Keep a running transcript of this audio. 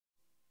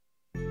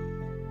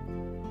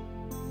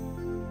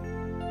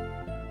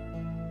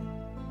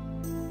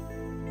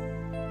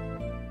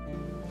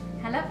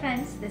Hello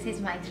friends, this is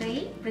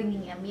Maitreyi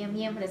bringing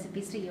yummy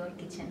recipes to your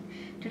kitchen.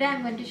 Today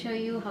I'm going to show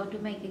you how to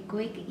make a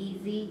quick,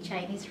 easy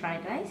Chinese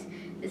fried rice.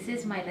 This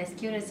is my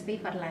rescue recipe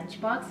for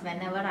lunchbox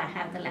whenever I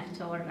have the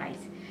leftover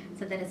rice.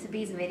 So the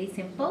recipe is very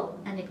simple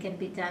and it can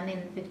be done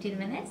in 15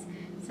 minutes.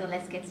 So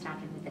let's get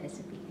started with the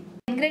recipe.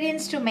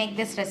 Ingredients to make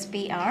this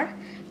recipe are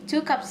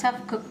 2 cups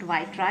of cooked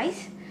white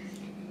rice,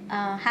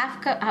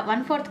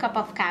 1/4 cup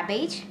of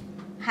cabbage,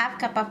 1/2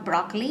 cup of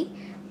broccoli,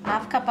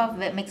 1/2 cup of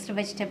mixed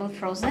vegetable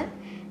frozen,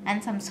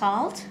 and some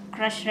salt,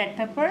 crushed red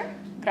pepper,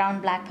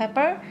 ground black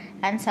pepper,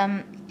 and some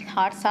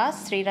hot sauce,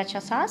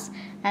 sriracha sauce,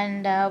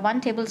 and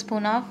 1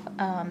 tablespoon of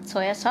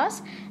soya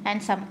sauce,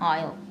 and some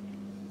oil.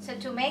 So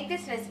to make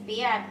this recipe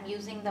I am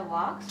using the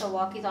wok. So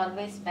wok is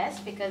always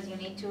best because you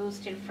need to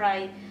stir fry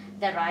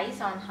the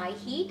rice on high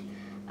heat.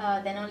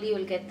 Then only you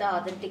will get the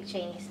authentic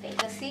Chinese taste.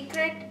 The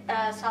secret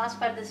sauce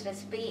for this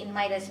recipe, in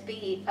my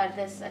recipe for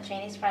this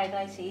Chinese fried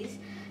rice, is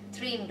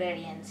 3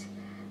 ingredients.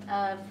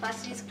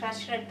 First is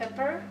crushed red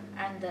pepper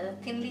and the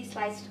thinly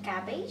sliced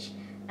cabbage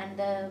and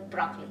the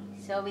broccoli.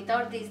 So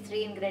without these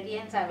 3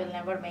 ingredients I will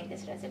never make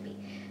this recipe.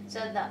 So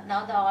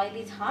now the oil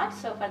is hot.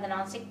 So for the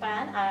non-stick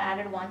pan I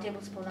added 1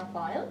 tablespoon of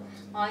oil.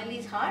 Oil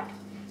is hot.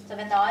 So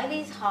when the oil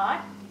is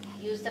hot,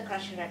 use the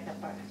crushed red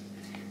pepper.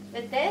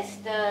 With this,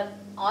 the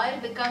oil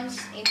becomes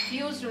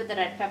infused with the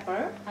red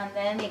pepper and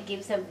then it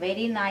gives a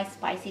very nice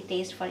spicy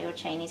taste for your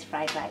Chinese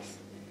fried rice.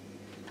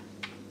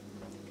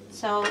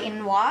 So in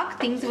wok,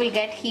 things will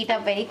get heat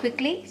up very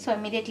quickly. So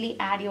immediately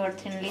add your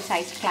thinly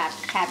sliced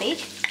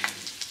cabbage.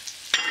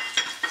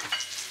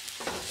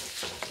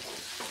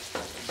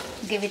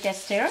 Give it a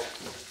stir.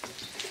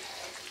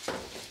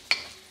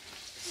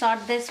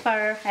 Saute this for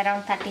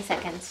around 30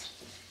 seconds.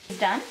 It's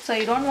done. So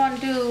you don't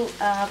want to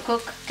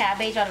cook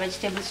cabbage or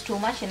vegetables too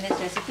much in this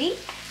recipe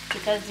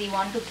because we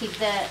want to keep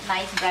the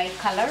nice bright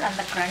color and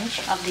the crunch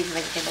of these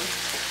vegetables.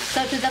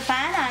 So to the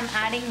pan I am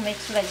adding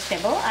mixed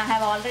vegetable. I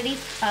have already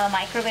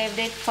microwaved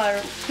it for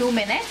 2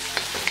 minutes.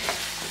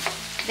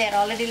 They are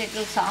already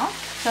little soft.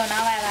 So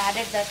now I have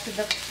added that to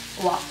the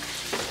wok.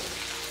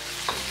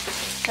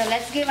 So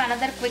let's give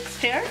another quick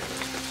stir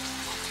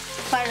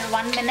for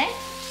 1 minute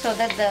so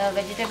that the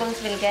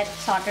vegetables will get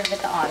sauteed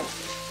with the oil.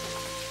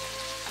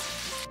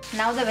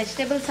 Now the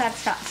vegetables are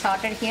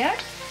sauteed here.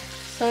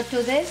 So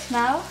to this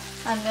now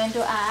I'm going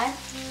to add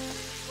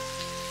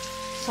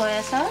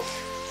soya sauce.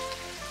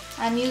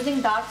 I'm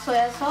using dark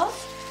soya sauce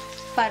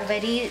for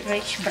very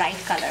rich bright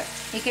color.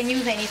 You can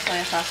use any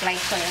soya sauce,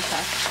 like soya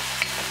sauce.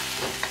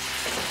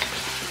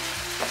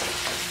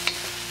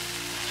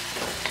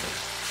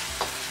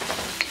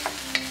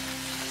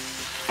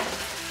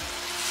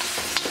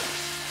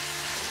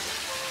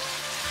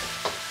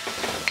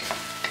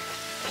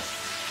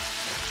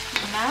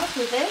 Now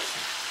to this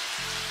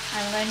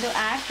I'm going to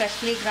add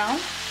freshly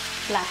ground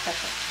black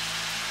pepper.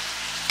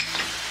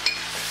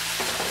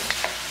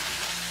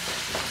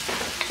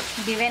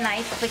 Give a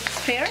nice quick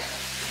stir.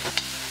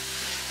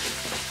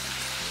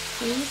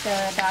 See, the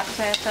dark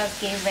soya sauce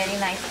gave very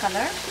nice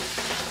color.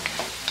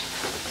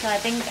 So I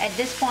think at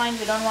this point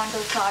we don't want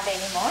to saute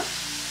anymore.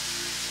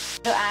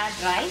 To add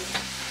rice.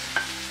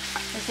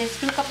 This is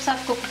 2 cups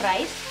of cooked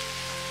rice.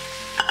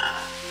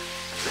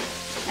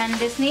 And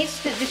this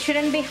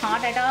shouldn't be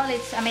hot at all.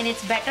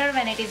 It's better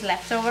when it is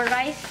leftover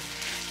rice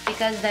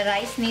because the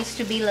rice needs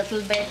to be a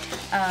little bit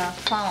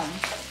firm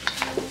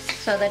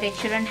so that it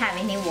shouldn't have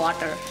any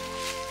water.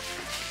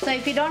 So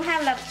if you don't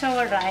have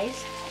leftover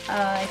rice,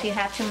 if you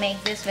have to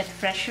make this with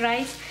fresh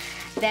rice,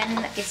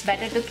 then it's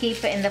better to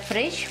keep in the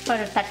fridge for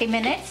 30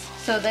 minutes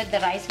so that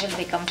the rice will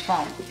become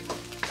firm.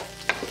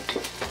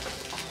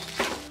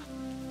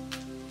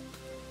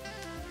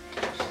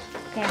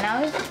 Okay,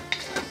 now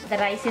the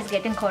rice is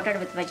getting coated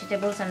with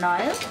vegetables and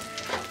oil.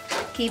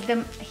 Keep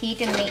the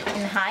heat in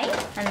high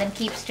and then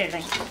keep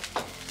stirring.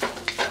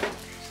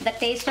 The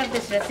taste of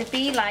this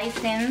recipe lies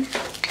in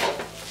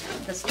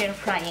the stir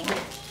frying.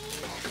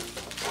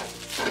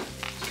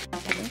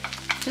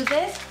 To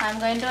this I'm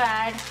going to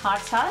add hot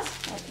sauce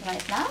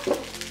right now.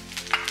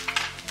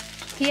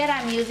 Here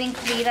I'm using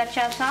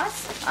sriracha sauce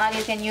or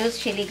you can use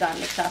chili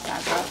garlic sauce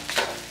as well.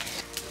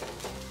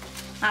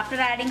 After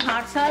adding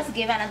hot sauce,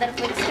 give another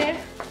quick stir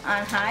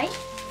on high.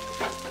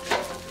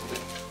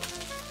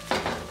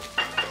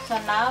 So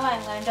now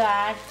I'm going to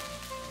add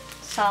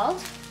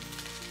salt.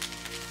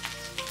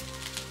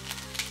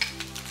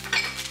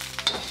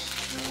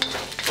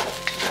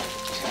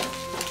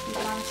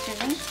 Keep on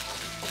stirring.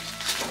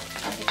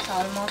 It's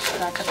almost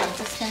got the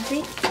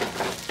consistency.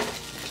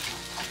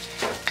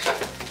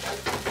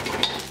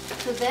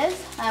 To this,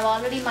 I've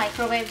already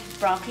microwaved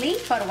broccoli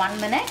for 1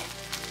 minute.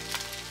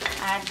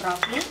 Add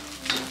broccoli.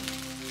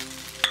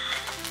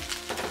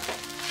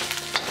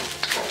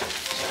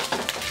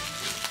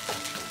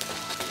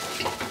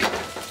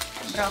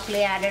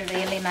 Broccoli added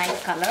really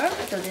nice color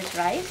to this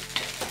rice.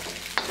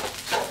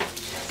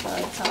 So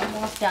it's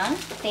almost done.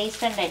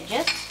 Taste and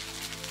adjust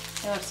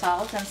your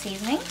salt and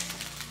seasonings.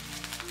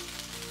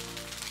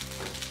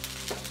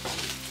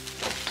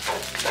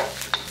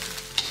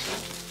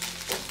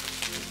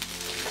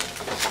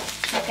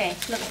 Okay,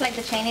 looks like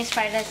the Chinese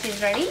fried rice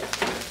is ready.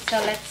 So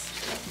let's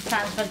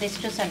transfer this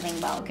to serving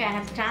bowl. Okay, I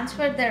have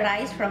transferred the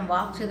rice from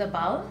wok to the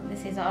bowl.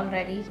 This is all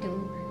ready to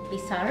be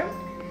served.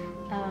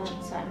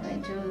 So I'm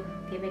going to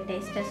give a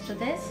taste test to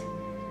this.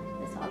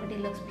 This already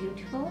looks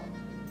beautiful.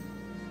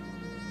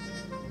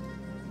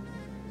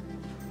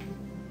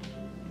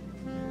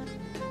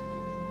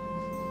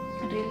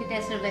 It really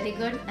tasted very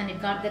good, and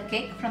it got the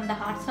kick from the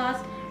hot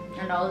sauce,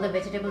 and all the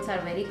vegetables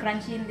are very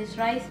crunchy in this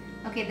rice.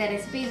 Okay, the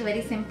recipe is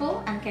very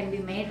simple and can be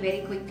made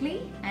very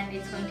quickly, and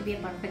it's going to be a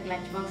perfect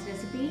lunchbox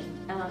recipe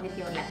with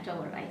your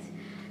leftover rice.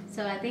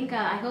 So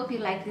I hope you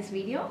like this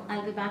video.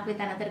 I'll be back with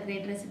another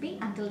great recipe.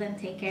 Until then,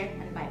 take care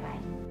and bye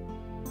bye.